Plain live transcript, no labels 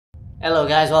Hello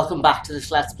guys, welcome back to this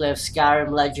Let's Play of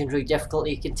Skyrim Legendary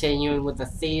Difficulty, continuing with the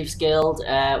Thieves Guild.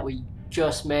 We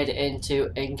just made it into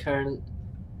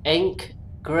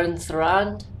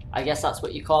Irkngthand, I guess that's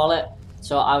what you call it.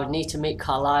 So I would need to meet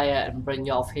Karliah and bring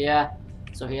you off here.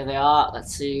 So here they are,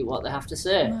 let's see what they have to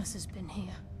say. Mercer's been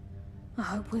here. I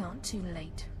hope we aren't too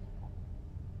late.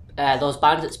 Those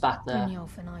bandits back there.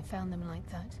 Brynjolf and I found them like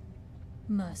that.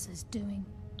 Mercer's doing.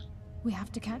 We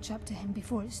have to catch up to him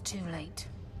before it's too late.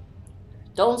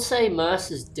 Don't say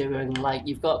Mercer's doing like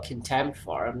you've got contempt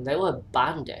for him. They were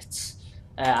bandits.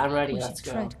 I'm ready, let's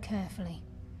go. We should tread carefully.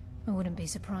 I wouldn't be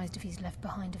surprised if he's left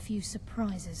behind a few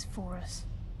surprises for us.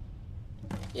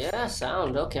 Yeah,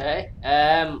 sound okay.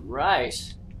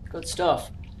 Right. Good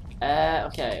stuff.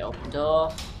 Okay, open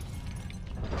door.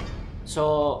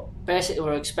 So basically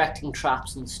we're expecting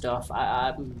traps and stuff.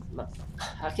 I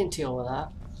can deal with that.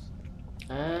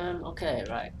 Okay,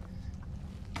 right.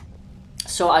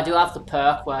 So I do have the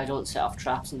perk where I don't set off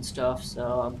traps and stuff,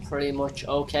 so I'm pretty much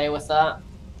okay with that.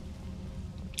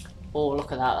 Oh,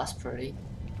 look at that, that's pretty.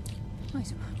 Wait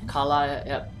a moment. Karliah,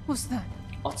 yep. What's that?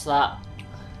 What's that?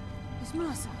 It's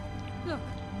Mercer. Look,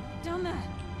 down there.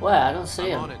 Where? I don't see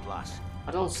him. On it, lass.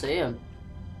 I don't see him.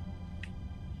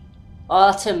 Oh,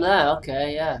 that's him there,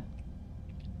 okay, yeah.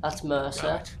 That's Mercer.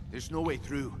 Damn it. There's no way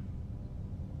through.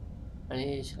 And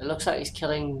it looks like he's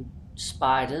killing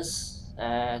spiders.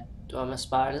 Do I miss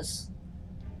spiders?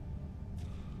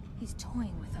 He's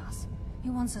toying with us. He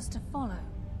wants us to follow.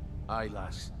 Aye,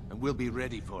 lass, and we'll be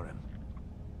ready for him.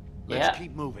 Yeah. Let's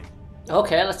keep moving.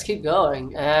 Okay, let's keep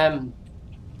going.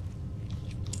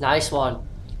 Nice one.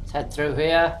 Let's head through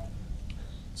here.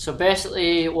 So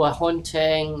basically, we're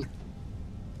hunting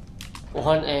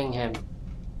him.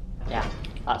 Yeah,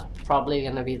 that's probably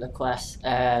gonna be the quest.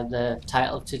 The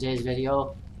title of today's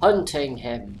video: hunting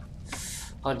him,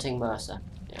 hunting Mercer.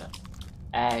 Yeah,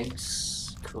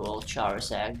 eggs. Cool,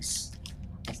 Charis eggs.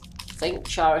 I think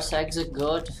Charis eggs are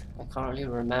good. I can't really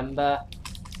remember.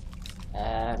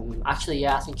 Actually,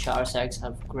 yeah, I think Charis eggs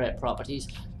have great properties.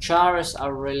 Charis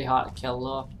are really hard to kill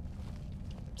though.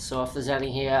 So if there's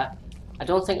any here, I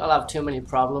don't think I'll have too many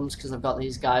problems because I've got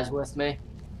these guys with me.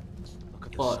 Look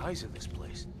at the size of this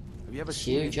place. Have you ever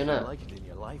seen Huge, anything innit? like it in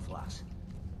your life, lass?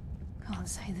 Can't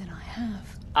say that I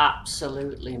have.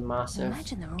 Absolutely massive.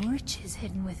 Imagine the riches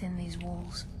hidden within these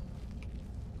walls.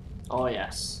 Oh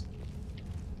yes.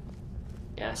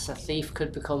 Yes, a thief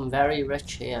could become very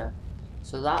rich here.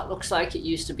 So that looks like it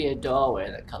used to be a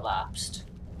doorway that collapsed.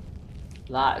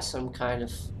 That is some kind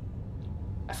of...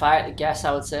 If I had to guess,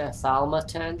 I would say a Falmer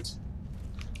tent.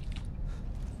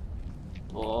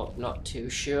 But not too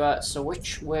sure. So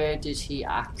which way did he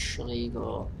actually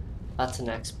go? That's an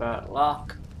expert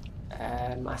lock.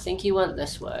 I think he went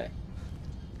this way.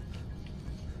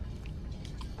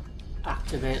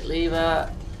 Activate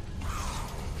lever.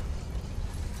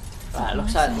 Right,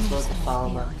 looks like there's loads of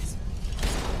Falmer.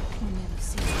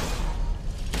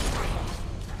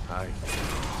 Aye,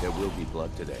 there will be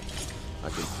blood today. I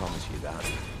can promise you that.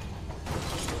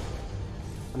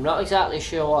 I'm not exactly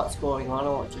sure what's going on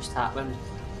or what just happened.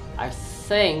 I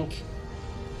think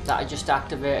that I just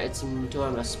activated some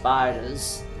dormant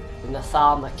spiders and the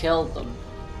Falmer killed them.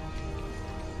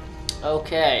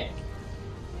 Okay.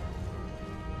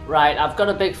 Right, I've got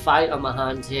a big fight on my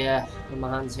hands here.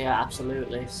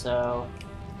 Absolutely. So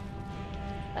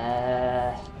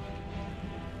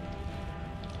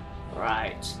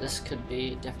right, this could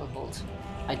be difficult.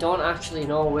 I don't actually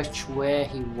know which way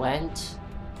he went.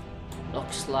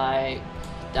 Looks like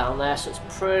down there, so it's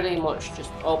pretty much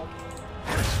just up.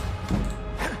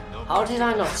 How did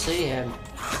I not see him?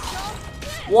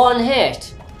 One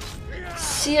hit?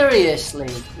 Seriously?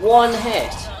 One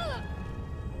hit?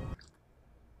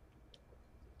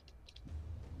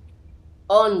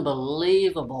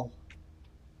 Unbelievable.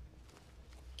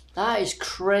 That is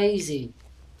crazy.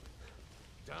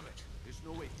 Damn it, there's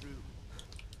no way through.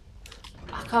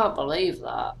 I can't believe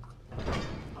that.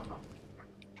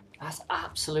 That's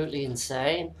absolutely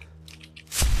insane.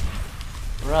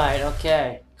 Right,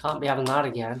 okay. Can't be having that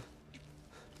again.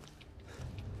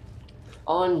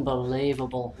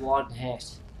 Unbelievable. One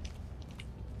hit.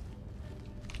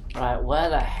 Right, where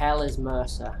the hell is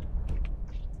Mercer?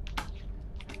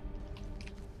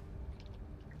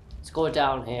 Let's go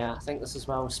down here. I think this is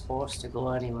where we're supposed to go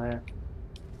anyway.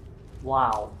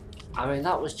 Wow. I mean,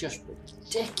 that was just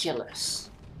ridiculous.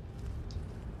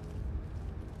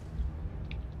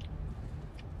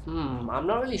 I'm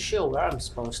not really sure where I'm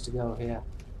supposed to go here.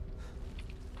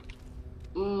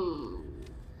 So,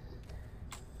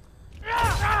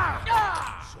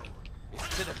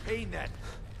 it's to the pain then.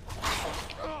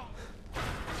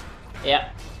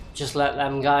 Yep. Just let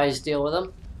them guys deal with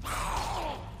them.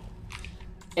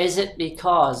 Is it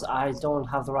because I don't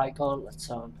have the right gauntlets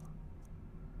on?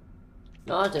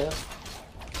 No, I do.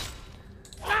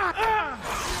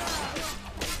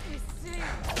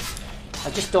 I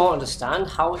just don't understand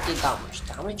how it did that much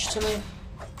damage to me.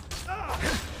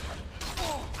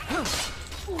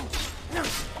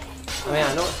 I mean,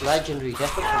 I know it's legendary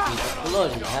difficulty, but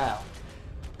bloody hell.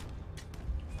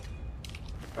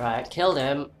 Right, killed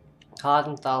him.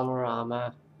 Hardened Falmer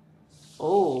armor.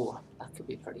 Oh, that could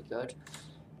be pretty good.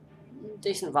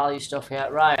 Decent value stuff here.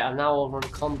 Right, I'm now over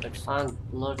encumbered.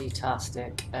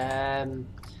 Fan-bloody-tastic.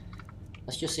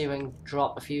 Let's just see if we can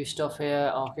drop a few stuff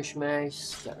here. Orcish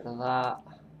mace. Get rid of that.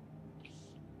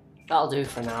 That'll do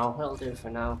for now. That'll do for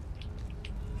now.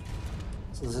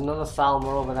 So there's another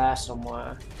Falmer over there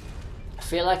somewhere. I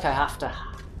feel like I have to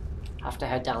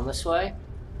head down this way.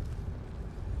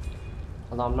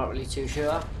 Although I'm not really too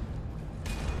sure,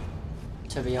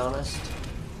 to be honest.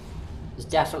 There's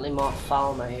definitely more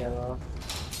Falmer here though.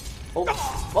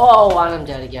 Oh, oh, and I'm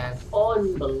dead again.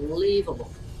 Unbelievable.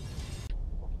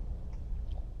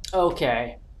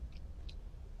 Okay.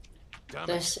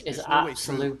 This is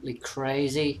absolutely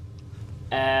crazy.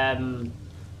 This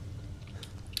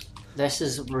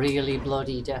is really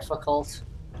bloody difficult.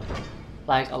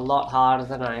 Like, a lot harder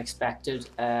than I expected.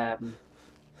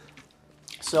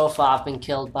 So far I've been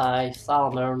killed by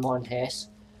Falmer in one hit.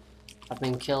 I've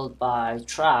been killed by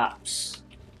traps.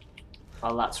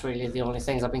 Well, that's really the only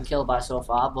things I've been killed by so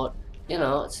far, but, you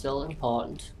know, it's still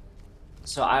important.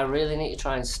 So I really need to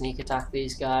try and sneak attack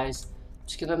these guys.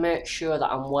 Just gonna make sure that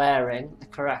I'm wearing the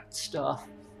correct stuff.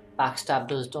 Backstab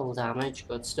does double damage,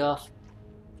 good stuff.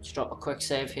 Just drop a quick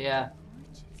save here.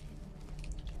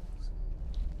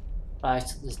 Right,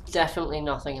 there's definitely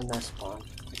nothing in this one.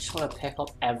 I just want to pick up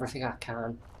everything I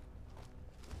can.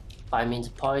 By means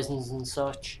of poisons and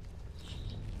such.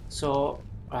 So,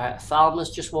 right,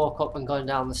 Falmer's just woke up and gone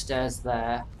down the stairs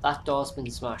there. That door's been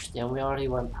smashed in, we already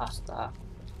went past that.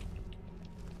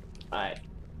 Right.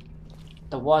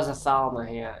 There was a Falmer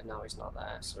here, no he's not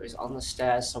there. So he's on the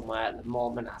stairs somewhere at the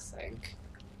moment, I think.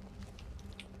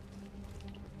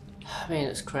 I mean,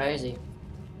 it's crazy.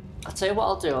 I'll tell you what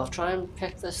I'll do, I'll try and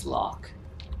pick this lock.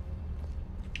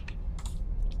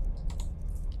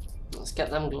 Let's get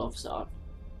them gloves on.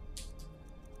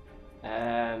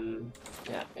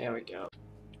 Yeah, here we go.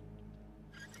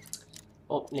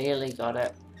 Oh, nearly got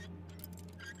it.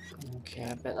 Okay,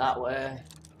 a bit that way.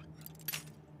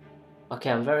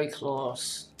 Okay, I'm very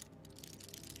close.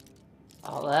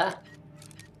 Out there.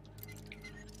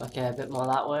 Okay, a bit more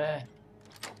that way.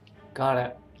 Got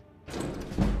it.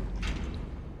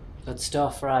 Good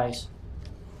stuff, right.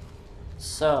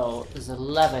 So, there's a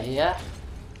lever here.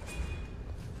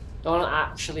 Don't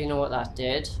actually know what that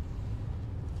did.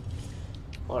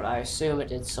 But I assume it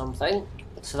did something.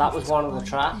 So that was one of the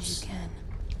traps.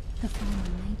 The Falmer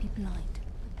may be blind,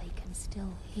 but they can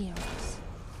still hear us.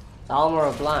 Falmer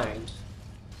are blind.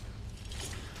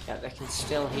 Yeah, they can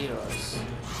still hear us.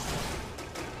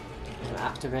 Gonna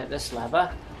activate this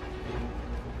lever.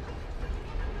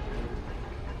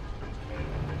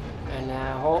 And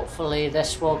hopefully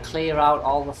this will clear out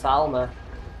all the Falmer.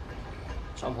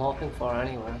 Which I'm hoping for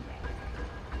anyway.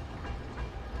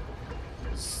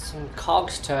 Some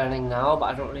cogs turning now, but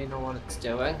I don't really know what it's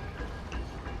doing.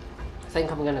 I think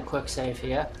I'm going to quick save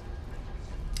here.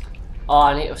 Oh,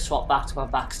 I need to swap back to my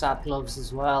backstab gloves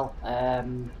as well.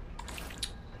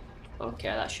 Okay,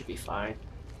 that should be fine.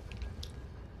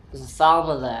 There's a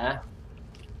Falmer there.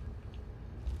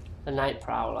 The Night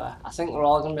Prowler. I think we're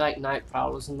all going to be like Night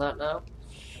Prowlers and that now.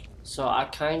 So I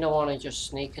kind of want to just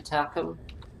sneak attack him.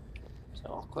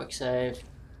 So, quick save.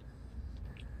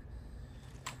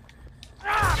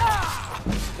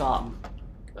 Got him.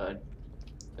 Good.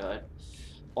 Good.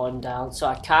 One down. So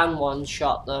I can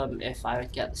one-shot them if I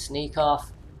get the sneak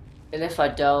off. And if I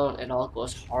don't, it all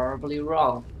goes horribly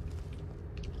wrong.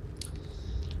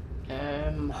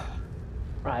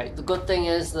 Right, the good thing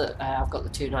is that I've got the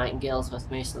two Nightingales with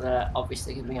me, so they're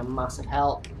obviously going to be a massive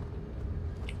help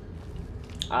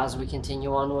as we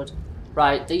continue onward.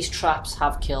 Right, these traps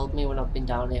have killed me when I've been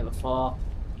down here before.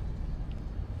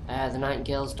 The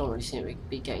Nightingales don't really seem to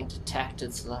be getting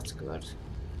detected, so that's good.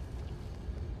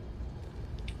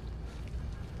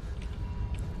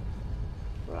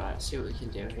 Right, let's see what we can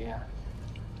do here.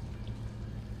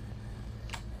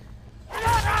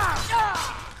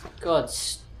 Good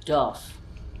stuff.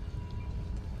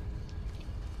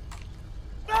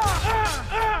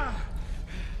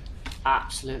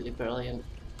 Absolutely brilliant.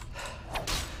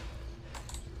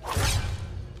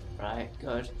 Right,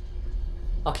 good.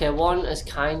 Okay, one has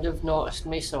kind of noticed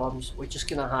me, so we're just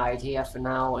gonna hide here for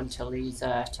now until he's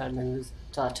until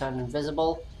I turn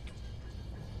invisible.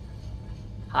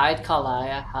 Hide,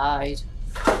 Karliah, hide.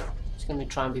 Just gonna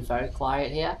try and be very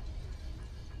quiet here.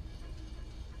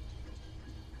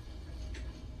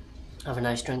 Have a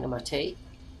nice drink of my tea.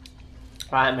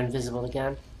 Right, I'm invisible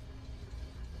again.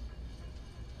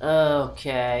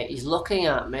 Okay, he's looking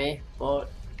at me,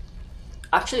 but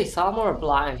actually Falmer are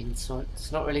blind, so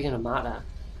it's not really gonna matter.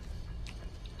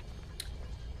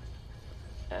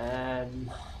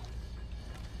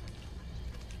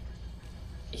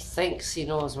 He thinks he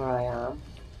knows where I am.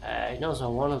 He knows where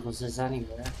one of us is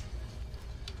anyway.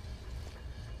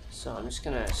 So I'm just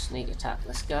gonna sneak attack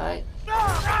this guy.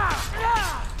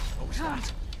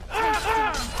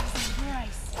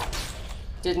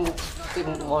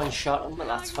 Didn't one shot him, but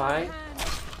that's fine.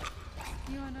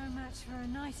 You are no match for a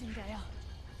Nightingale.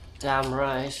 Damn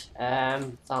right.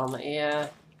 Falmer here.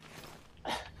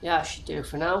 Yeah, I should do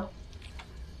for now.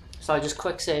 So I just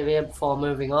quick save here before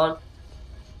moving on.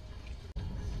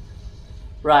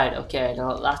 Right, okay,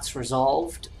 now that's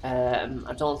resolved.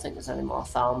 I don't think there's any more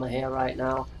Falmer here right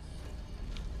now.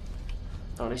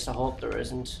 Or at least I hope there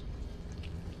isn't.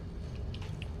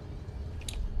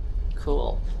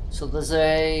 Cool. So there's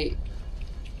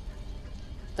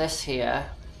this here.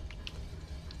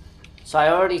 So I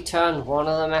already turned one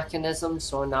of the mechanisms,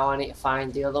 so now I need to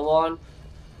find the other one.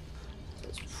 So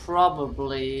it's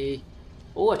probably...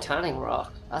 Oh, a tanning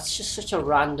rock. That's just such a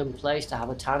random place to have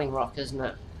a tanning rock, isn't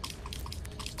it?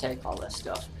 Let's take all this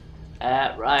stuff.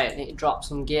 Right, I need to drop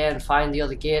some gear and find the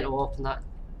other gear to open that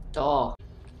door.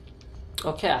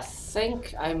 Okay, I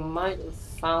think I might have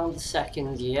found the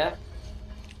second gear.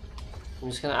 I'm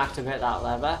just going to activate that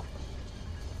lever.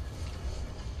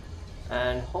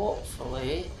 And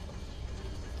hopefully...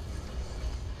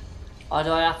 Or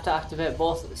do I have to activate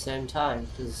both at the same time?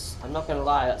 Because I'm not going to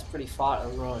lie, that's pretty far to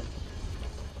run.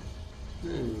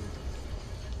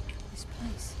 This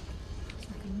place is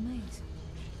like a maze.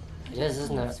 It is,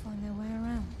 isn't it? Find their way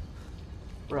around.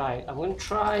 Right, I'm going to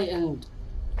try and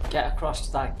get across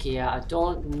to that gear. I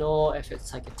don't know if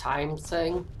it's like a time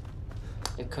thing.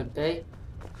 It could be.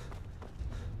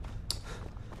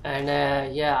 And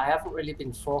yeah, I haven't really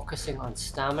been focusing on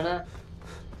stamina.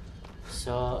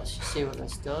 So let's just see what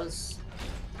this does.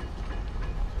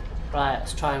 Right,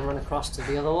 let's try and run across to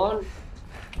the other one.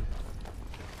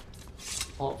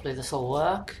 Hopefully this will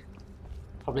work.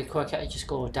 Probably quicker to just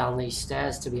go down these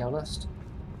stairs, to be honest.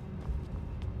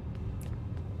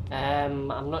 I'm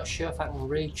not sure if I can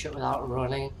reach it without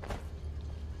running.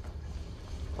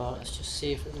 But let's just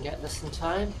see if we can get this in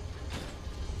time.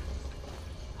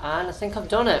 And I think I've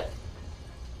done it.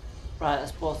 Right,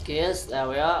 that's both gears. There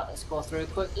we are. Let's go through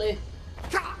quickly.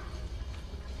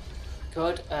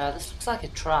 Good. This looks like a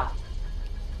trap.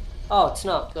 Oh, it's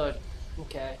not. Good.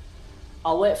 Okay.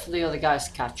 I'll wait for the other guys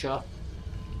to catch up.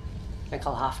 I think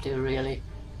I'll have to, really.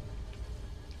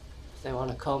 If they want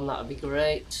to come, that would be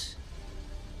great.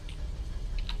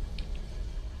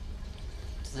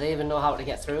 Do they even know how to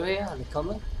get through here? Are they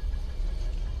coming?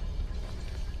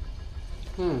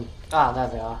 Ah, there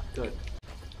they are. Good.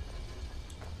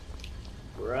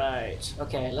 Right.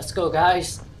 Okay, let's go,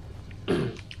 guys.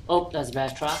 Oh, there's a bear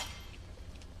trap.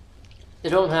 They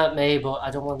don't hurt me, but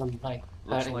I don't want them, like,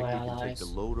 hurting my allies. Looks like we can take the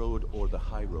low road or the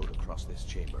high road across this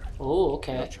chamber. Oh,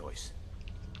 okay. Your choice.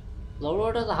 Low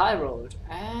road or the high road?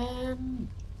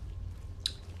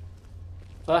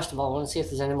 First of all, I want to see if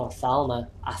there's any more Falmer.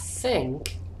 I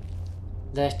think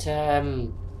that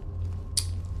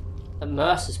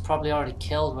Mercer's probably already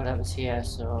killed whatever's here,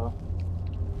 so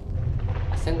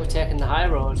I think we're taking the high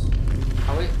road.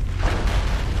 Are we?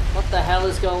 What the hell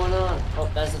is going on? Oh,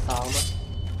 there's the Falmer.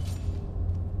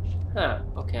 Huh,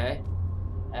 okay.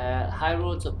 High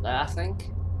road's up there, I think.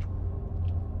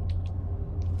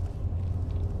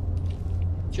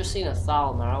 Just seen a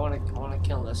Falmer. I wanna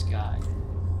kill this guy.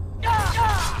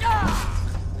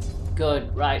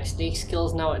 Good, right, sneak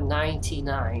skill's now at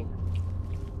 99.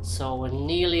 So we're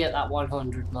nearly at that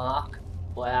 100 mark.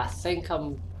 Where I think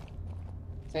I'm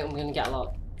gonna get a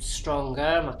lot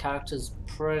stronger. My character's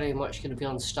pretty much gonna be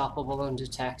unstoppable,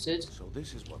 undetected. So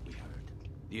this is what we heard.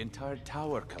 The entire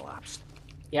tower collapsed.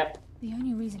 Yep. The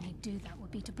only reason he'd do that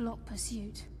would be to block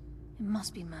pursuit. It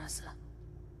must be Mercer.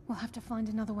 We'll have to find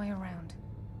another way around.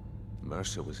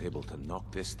 Mercer was able to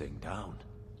knock this thing down.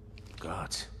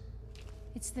 Gods.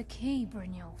 It's the key,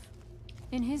 Brynjolf.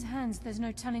 In his hands, there's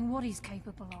no telling what he's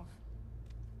capable of.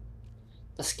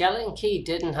 The skeleton key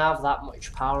didn't have that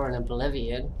much power in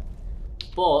Oblivion,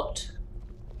 but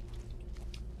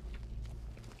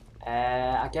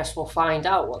I guess we'll find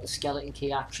out what the skeleton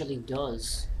key actually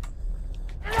does.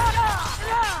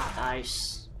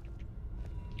 Nice.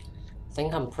 I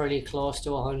think I'm pretty close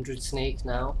to 100 sneak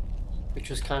now, which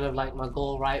was kind of like my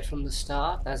goal right from the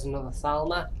start. There's another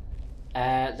Falmer.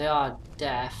 They are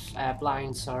deaf,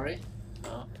 blind, sorry.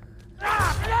 Oh.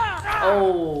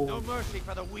 Oh! No mercy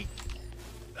for the weak.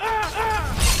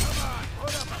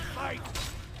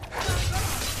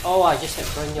 Oh, I just hit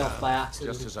Brynjolf by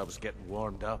accident. Just as I was getting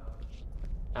warmed up.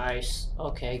 Nice.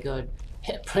 Okay, good.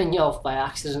 Hit Brynjolf by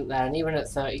accident there, and even at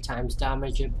 30 times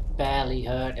damage, it barely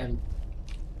hurt him.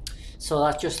 So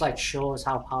that just like shows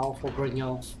how powerful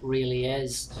Brynjolf really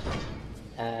is.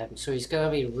 So he's going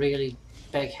to be really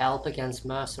big help against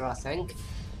Mercer, I think.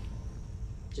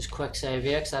 Just quick save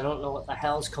here, because I don't know what the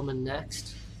hell's coming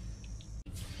next.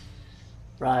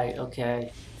 Right,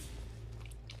 okay.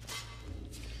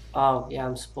 Oh, yeah,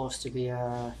 I'm supposed to be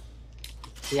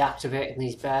deactivating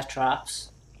these bear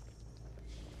traps.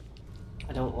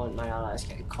 I don't want my allies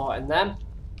getting caught in them.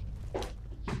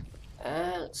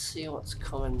 Let's see what's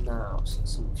coming now. So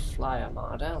some fly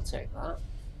armada, I'll take that.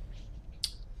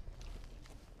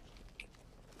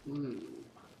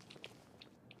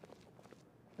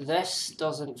 This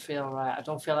doesn't feel right. I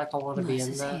don't feel like I want to be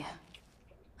in there. Here.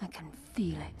 I can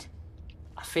feel it.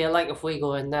 I feel like if we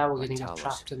go in there, we're going to Tell get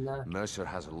us, trapped in there. Mercer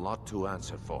has a lot to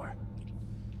answer for.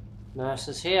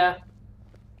 Mercer's here.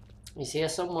 He's here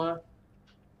somewhere.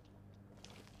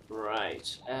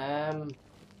 Right.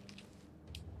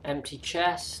 Empty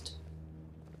chest.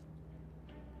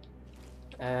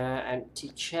 Empty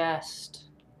chest.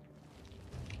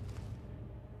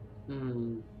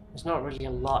 There's not really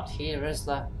a lot here, is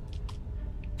there?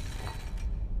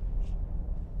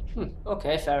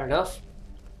 Okay, fair enough.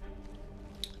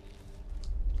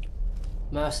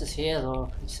 Mercer's here though.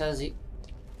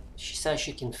 She says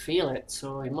she can feel it,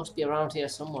 so he must be around here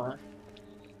somewhere.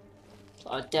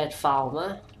 A dead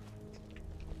Falmer.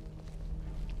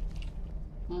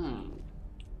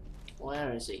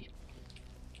 Where is he?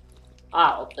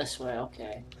 Ah, up this way,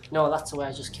 okay. No, that's the way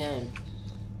I just came.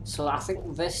 So I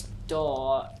think this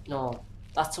door... No,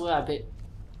 that's the way I bit...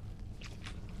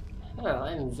 Oh,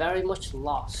 I'm very much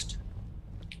lost.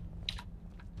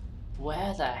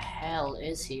 Where the hell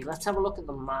is he? Let's have a look at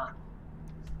the map.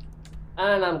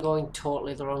 And I'm going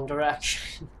totally the wrong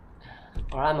direction.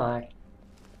 Or am I?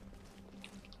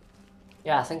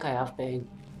 Yeah, I think I have been.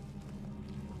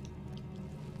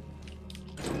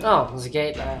 Oh, there's a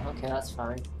gate there. Okay, that's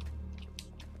fine.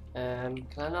 Can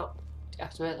I not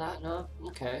deactivate that? No?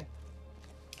 Okay.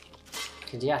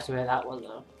 Can deactivate that one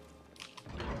though.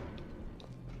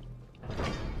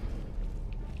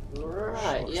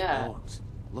 Right, Sure, yeah. bones.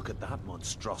 Look at that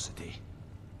monstrosity.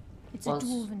 It's a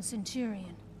dwarven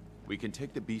centurion. We can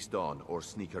take the beast on or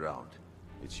sneak around.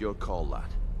 It's your call, lad.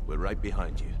 We're right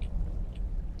behind you.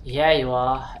 Yeah, you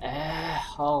are.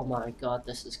 Oh my god,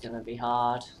 this is gonna be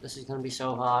hard. This is gonna be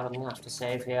so hard. I'm gonna have to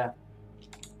save here.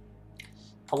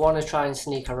 I want to try and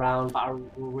sneak around, but I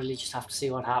really just have to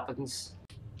see what happens.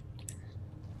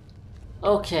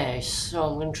 Okay, so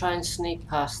I'm gonna try and sneak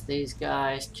past these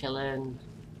guys, killing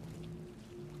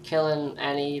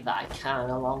any that I can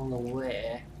along the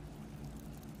way.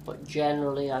 But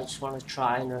generally, I just want to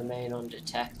try and remain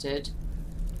undetected,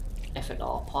 if at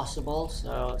all possible.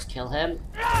 So let's kill him.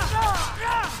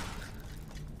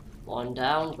 One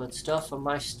down, good stuff. Am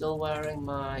I still wearing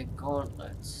my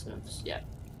gauntlets? Yeah,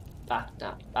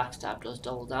 backstab does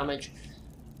double damage.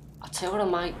 I'll tell you what I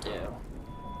might do.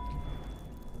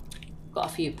 Got a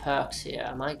few perks here.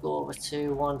 I might go over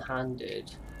to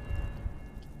one-handed.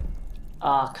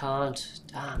 Ah, I can't.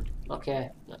 Damn. Okay,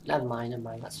 never mind,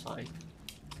 that's fine.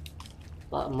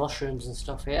 A lot of mushrooms and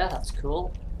stuff here, that's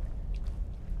cool.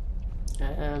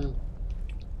 I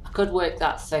could wake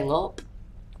that thing up.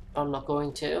 I'm not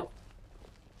going to.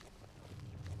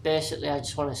 Basically, I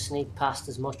just want to sneak past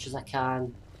as much as I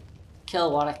can.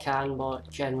 Kill what I can, but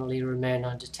generally remain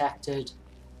undetected.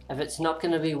 If it's not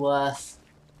going to be worth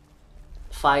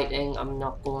fighting, I'm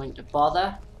not going to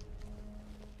bother.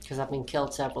 Because I've been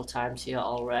killed several times here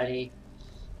already.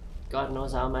 God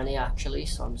knows how many actually,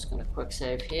 so I'm just going to quick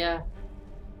save here.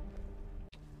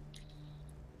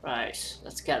 Right,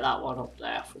 let's get that one up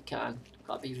there if we can.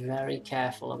 Got to be very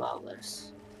careful about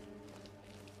this.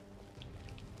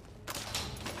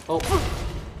 Oh!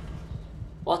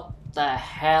 What the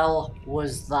hell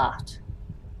was that?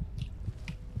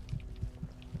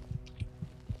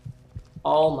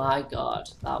 Oh my god,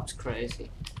 that was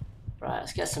crazy. Right,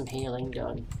 let's get some healing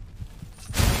done.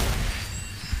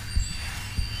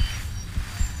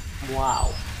 Wow.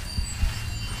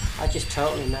 That just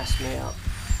totally messed me up.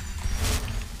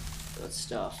 Good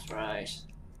stuff, right.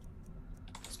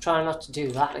 Let's try not to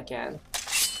do that again.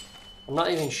 I'm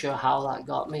not even sure how that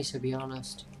got me, to be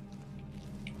honest.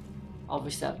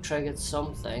 Obviously I've triggered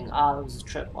something. Ah, there was a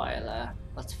tripwire there.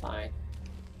 That's fine.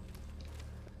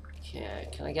 Okay,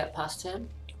 can I get past him?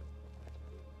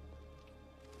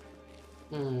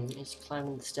 He's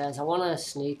climbing the stairs. I want to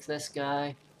sneak this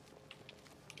guy.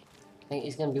 I think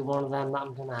he's going to be one of them that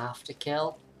I'm going to have to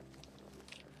kill.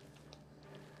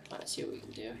 Let's see what we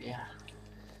can do here.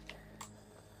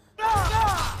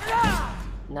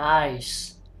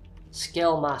 Nice.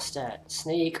 Skill master.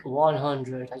 Sneak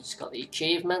 100. I just got the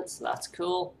achievement, so that's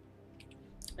cool.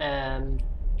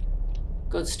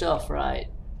 Good stuff, right.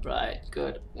 Right,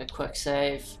 good. A quick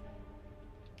save.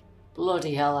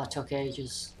 Bloody hell, that took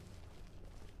ages.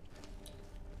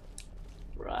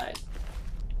 Right.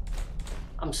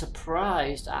 I'm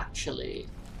surprised, actually,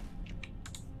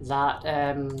 that,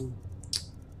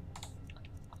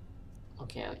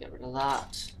 okay, I'll get rid of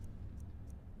that.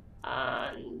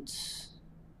 And...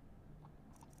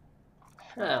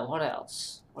 what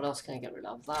else? What else can I get rid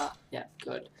of? That? Yeah,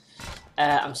 good.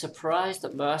 I'm surprised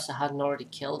that Mercer hadn't already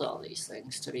killed all these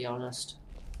things, to be honest.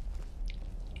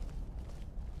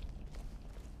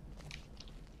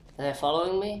 Are they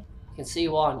following me? I can see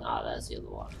one. Ah, there's the other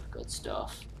one. Good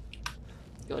stuff.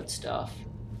 Good stuff.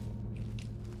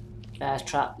 Bear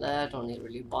trap there. Don't need to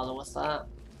really bother with that.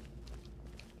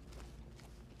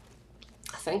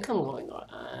 I think I'm going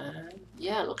right.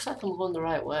 Yeah, it looks like I'm going the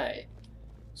right way.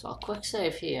 So I'll quick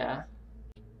save here.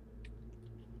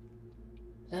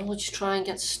 Then we'll just try and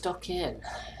get stuck in.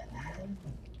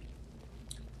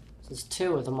 There's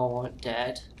two of them I want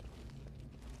dead.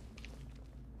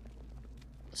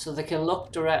 So they can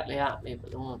look directly at me,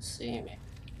 but they won't see me.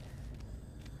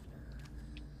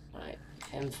 Right,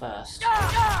 him first.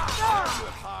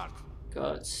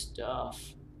 Good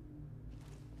stuff.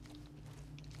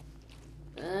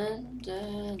 And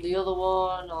the other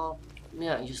one, I'll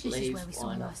just this leave. Is where we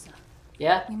saw Mercer.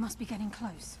 Yeah? We must be getting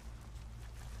close.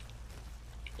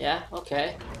 Yeah,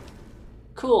 okay.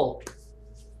 Cool.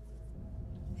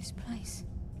 This place,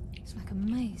 it's like a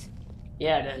maze.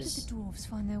 Yeah, it How is. did the dwarves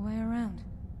find their way around?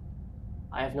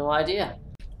 I have no idea.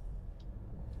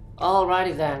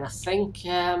 Alrighty then, I think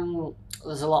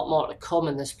there's a lot more to come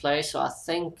in this place, so I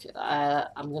think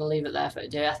I'm going to leave it there for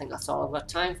today. I think that's all I've got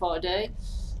time for today.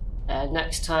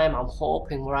 Next time, I'm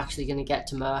hoping we're actually going to get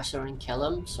to Mercer and kill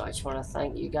him, so I just want to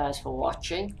thank you guys for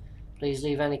watching. Please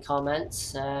leave any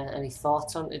comments, any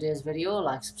thoughts on today's video,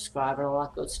 like, subscribe and all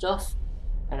that good stuff.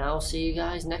 And I'll see you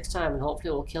guys next time, and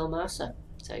hopefully we'll kill Mercer.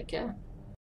 Take care.